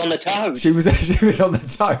 or she was on the Toad. She was on the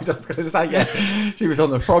Toad. I was going to say, yeah. She was on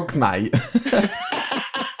the Frogs, mate.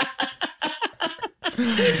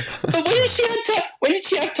 But when did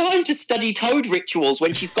she have time to study Toad rituals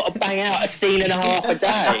when she's got to bang out a scene and a half a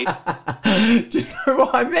day? Do you know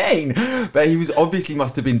what I mean? But he was obviously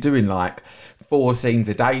must have been doing like 4 scenes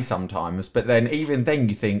a day sometimes. But then even then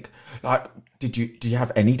you think, like, did you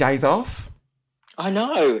have any days off? I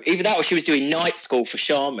know. Either that or she was doing night school for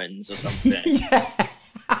shamans or something. Yeah.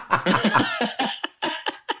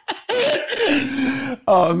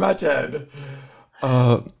 Oh, imagine.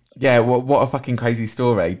 Yeah, what a fucking crazy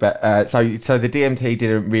story. But so the DMT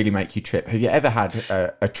didn't really make you trip. Have you ever had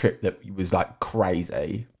a trip that was like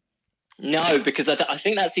crazy? No, because I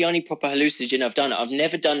think that's the only proper hallucinogen I've done. I've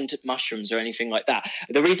never done mushrooms or anything like that.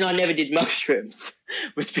 The reason I never did mushrooms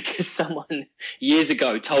was because someone years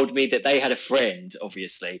ago told me that they had a friend,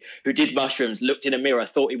 obviously, who did mushrooms, looked in a mirror,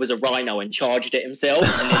 thought he was a rhino and charged it himself.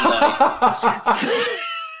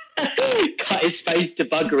 And then, cut his face to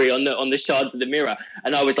buggery on the shards of the mirror.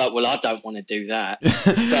 And I was like, well, I don't want to do that.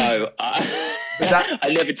 So I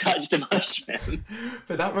never touched a mushroom.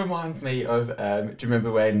 But that reminds me of, do you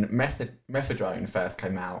remember when methadone first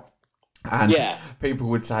came out? And people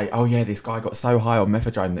would say, oh yeah, this guy got so high on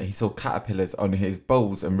methadone that he saw caterpillars on his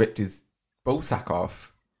balls and ripped his ball sack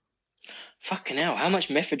off. Fucking hell, how much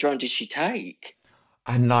methadone did she take?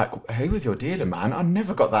 And like, who was your dealer, man? I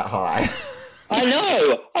never got that high. I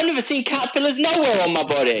know. I've never seen caterpillars nowhere on my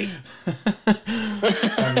body.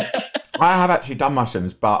 I have actually done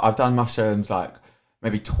mushrooms, but I've done mushrooms like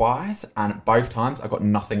maybe twice, and both times I got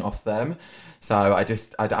nothing off them. So I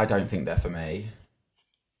don't think they're for me.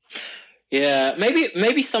 Yeah,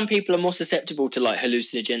 maybe some people are more susceptible to like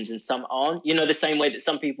hallucinogens and some aren't. You know, the same way that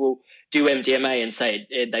some people do MDMA and say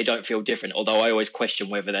they don't feel different, although I always question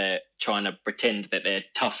whether they're trying to pretend that they're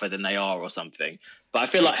tougher than they are or something. But I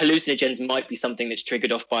feel like hallucinogens might be something that's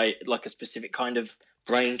triggered off by like a specific kind of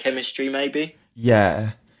brain chemistry, maybe.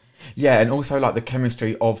 Yeah. Yeah, and also like the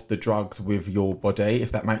chemistry of the drugs with your body,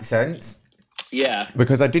 if that makes sense. Yeah.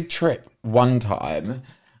 Because I did trip one time,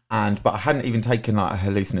 but I hadn't even taken like a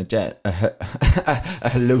hallucinogen. A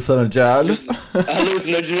hallucinogen.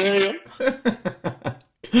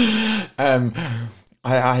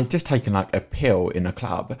 I had just taken like a pill in a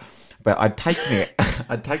club, but I'd taken it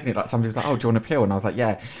like somebody was like, oh, do you want a pill? And I was like,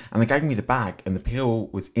 yeah. And they gave me the bag, and the pill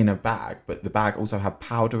was in a bag, but the bag also had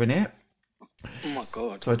powder in it. Oh my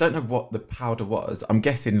God. So I don't know what the powder was. I'm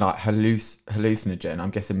guessing like hallucinogen.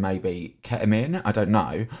 I'm guessing maybe ketamine. I don't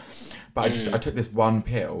know. But I took this one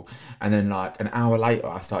pill, and then like an hour later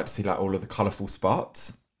I started to see like all of the colourful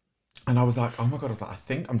spots. And I was like, oh my God, I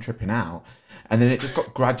think I'm tripping out. And then it just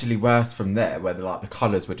got gradually worse from there, where the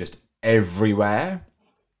colours were just everywhere.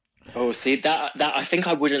 Oh, see, that I think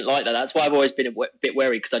I wouldn't like that. That's why I've always been a bit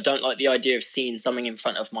wary, because I don't like the idea of seeing something in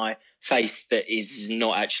front of my face that is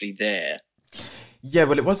not actually there. Yeah,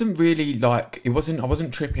 well, it wasn't really like, I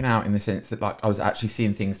wasn't tripping out in the sense that like I was actually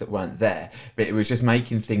seeing things that weren't there, but it was just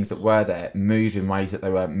making things that were there move in ways that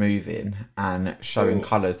they weren't moving and showing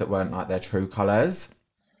colours that weren't like their true colours.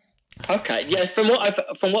 Okay, yeah, from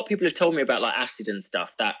what people have told me about like acid and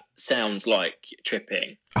stuff, that sounds like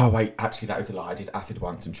tripping. Oh wait, actually that is a lie. I did acid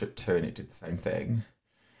once and tripped too, and it did the same thing.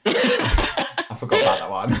 I forgot about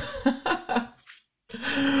that one.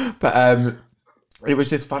 But it was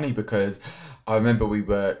just funny because I remember we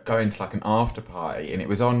were going to like an after party, and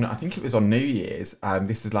I think it was on New Year's, and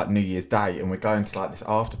this was like New Year's Day, and we're going to like this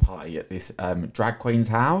after party at this drag queen's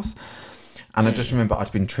house. And I just remember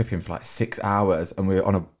I'd been tripping for like 6 hours, and we were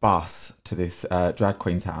on a bus to this drag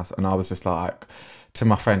queen's house, and I was just like, to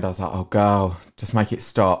my friend, I was like, oh girl, just make it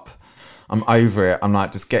stop. I'm over it. I'm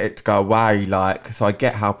like, just get it to go away. Like, so I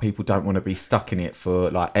get how people don't want to be stuck in it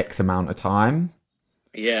for like X amount of time.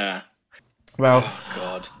 Yeah. Well, oh,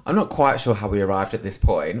 God. I'm not quite sure how we arrived at this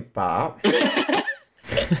point, but...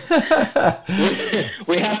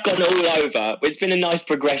 we have gone all over. It's been a nice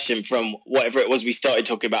progression from whatever it was we started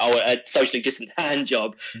talking about, a socially distant hand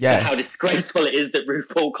job, to how disgraceful it is that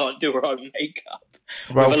RuPaul can't do her own makeup.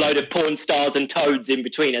 With a load of porn stars and toads in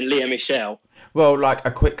between, and Lea Michelle. Well, like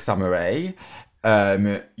a quick summary,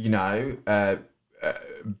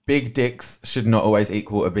 big dicks should not always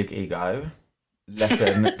equal a big ego.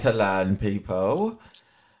 Lesson to learn, people.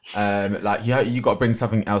 You got to bring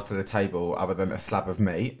something else to the table other than a slab of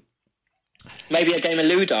meat. Maybe a game of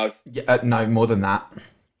Ludo. Yeah, no, more than that.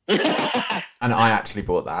 And I actually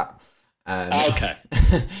bought that. Okay.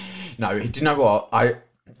 No, do you know what?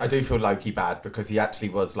 I do feel low-key bad because he actually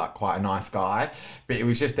was like quite a nice guy, but it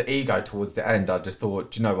was just the ego towards the end. I just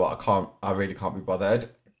thought, do you know what? I really can't be bothered.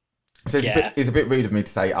 So it's a bit rude of me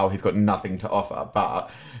to say, oh, he's got nothing to offer. But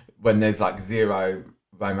when there's like zero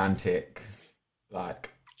romantic like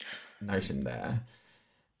notion there,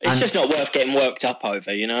 it's just not worth getting worked up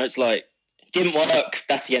over. You know, it's like, didn't work.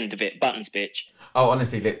 That's the end of it. Buttons, bitch. Oh,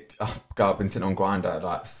 honestly, God, I've been sitting on Grindr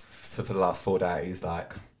like for the last 4 days.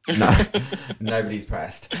 Like, no, nobody's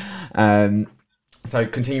pressed. So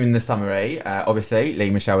continuing the summary, obviously, Lea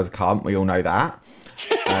Michelle was a cunt. We all know that.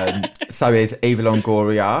 So is Eva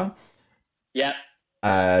Longoria. Yeah.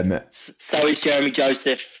 So is Jeremy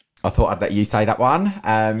Joseph. I thought I'd let you say that one.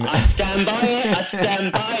 I stand by it. I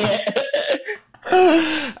stand by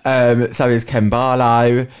it. So is Ken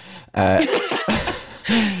Barlow.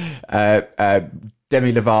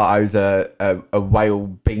 Demi Lovato's a whale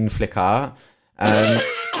bean flicker.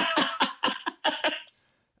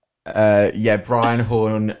 Bryan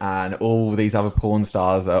Hawn and all these other porn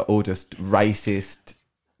stars are all just racist.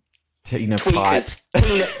 Tina tweakers.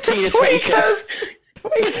 Tina tweakers.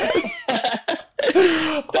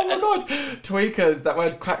 Oh my god, tweakers! That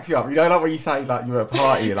word cracks you up. You know, like when you say like you're at a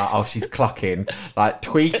party, you're like, oh, she's clucking. Like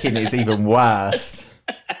tweaking is even worse.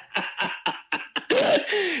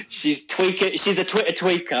 She's tweaking. She's a Twitter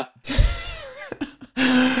tweaker.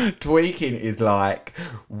 Tweaking is like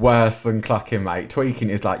worse than clucking, mate. Tweaking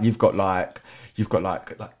is like you've got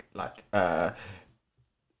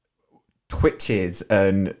twitches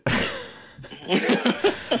and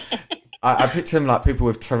I picture them like people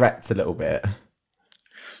with Tourette's a little bit.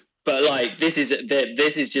 But like this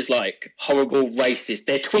is just like horrible racist.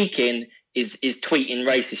 Their tweaking is tweeting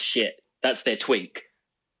racist shit. That's their tweak.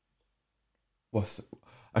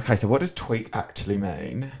 Okay, so what does tweak actually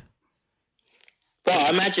mean? Well,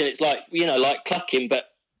 I imagine it's like, you know, like clucking, but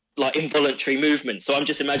like involuntary movement. So I'm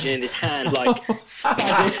just imagining this hand like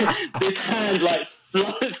spazzing, this hand like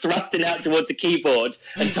thrusting out towards the keyboard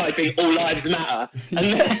and typing "All Lives Matter."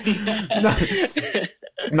 And then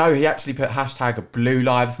no, he actually put hashtag Blue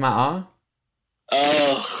Lives Matter.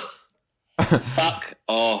 Oh, fuck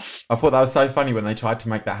off! I thought that was so funny when they tried to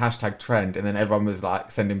make that hashtag trend, and then everyone was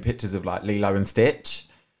like sending pictures of like Lilo and Stitch.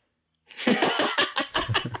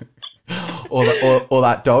 or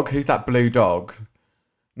that dog. Who's that blue dog?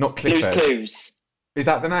 Not Clifford. Blue's Clues. Is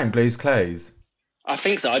that the name? Blue's Clues? I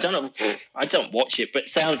think so. I don't know. I don't watch it, but it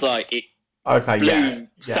sounds like it. Okay, blue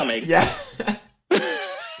something. Yeah.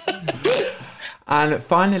 And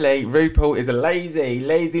finally, RuPaul is a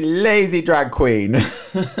lazy drag queen.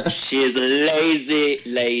 She is a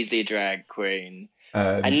lazy drag queen.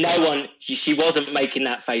 And no one, she wasn't making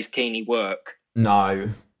that face Keeney work. No.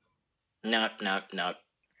 No.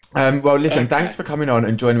 Well, listen, thanks for coming on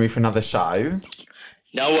and joining me for another show.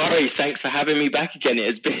 No worries. Thanks for having me back again. It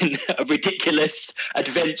has been a ridiculous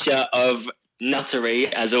adventure of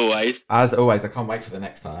nuttery, as always. As always, I can't wait for the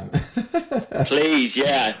next time. Please,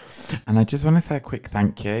 yeah. And I just want to say a quick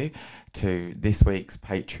thank you to this week's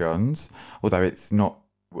Patreons, although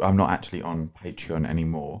I'm not actually on Patreon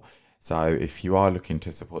anymore. So if you are looking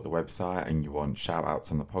to support the website and you want shout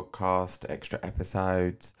outs on the podcast, extra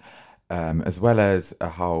episodes, as well as a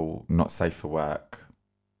whole Not Safe for Work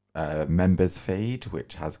members feed,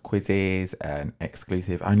 which has quizzes and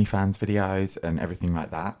exclusive OnlyFans videos and everything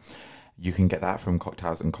like that. You can get that from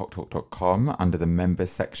cocktailsandcocktalk.com under the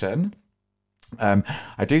members section.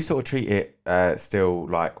 I do sort of treat it still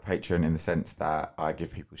like Patreon in the sense that I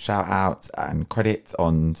give people shout outs and credits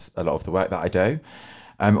on a lot of the work that I do.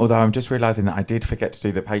 Although I'm just realising that I did forget to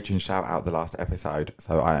do the Patreon shout out the last episode,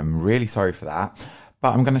 so I am really sorry for that.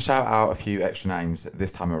 But I'm going to shout out a few extra names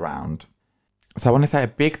this time around. So I want to say a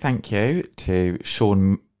big thank you to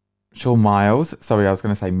Sean Miles. Sorry, I was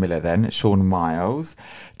going to say Miller then. Sean Miles,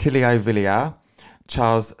 Tilly O'Villier,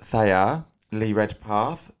 Charles Thayer, Lee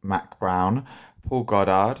Redpath, Mac Brown, Paul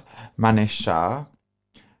Goddard, Manish Shah,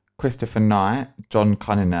 Christopher Knight, John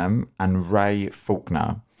Cunningham, and Ray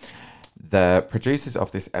Faulkner. The producers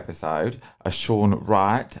of this episode are Sean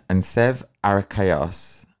Wright and Sev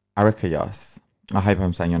Arakayos. I hope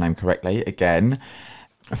I'm saying your name correctly again.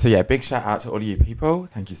 So yeah, big shout out to all of you people.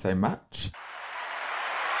 Thank you so much.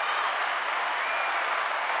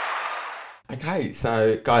 Okay,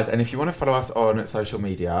 so guys, and if you want to follow us on social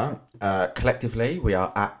media, collectively we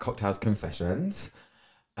are at Cocktails Confessions.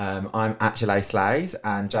 I'm at Gilét Slays,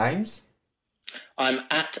 and James? I'm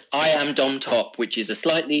at I am Dom Top, which is a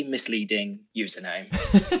slightly misleading username.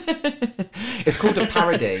 It's called a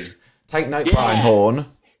parody. Take note, yeah. Bryan Hawn.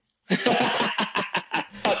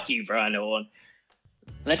 Fuck you, Bryan Hawn.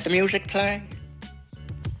 Let the music play.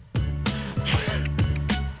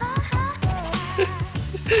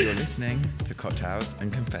 You're listening to Cocktails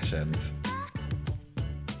and Confessions.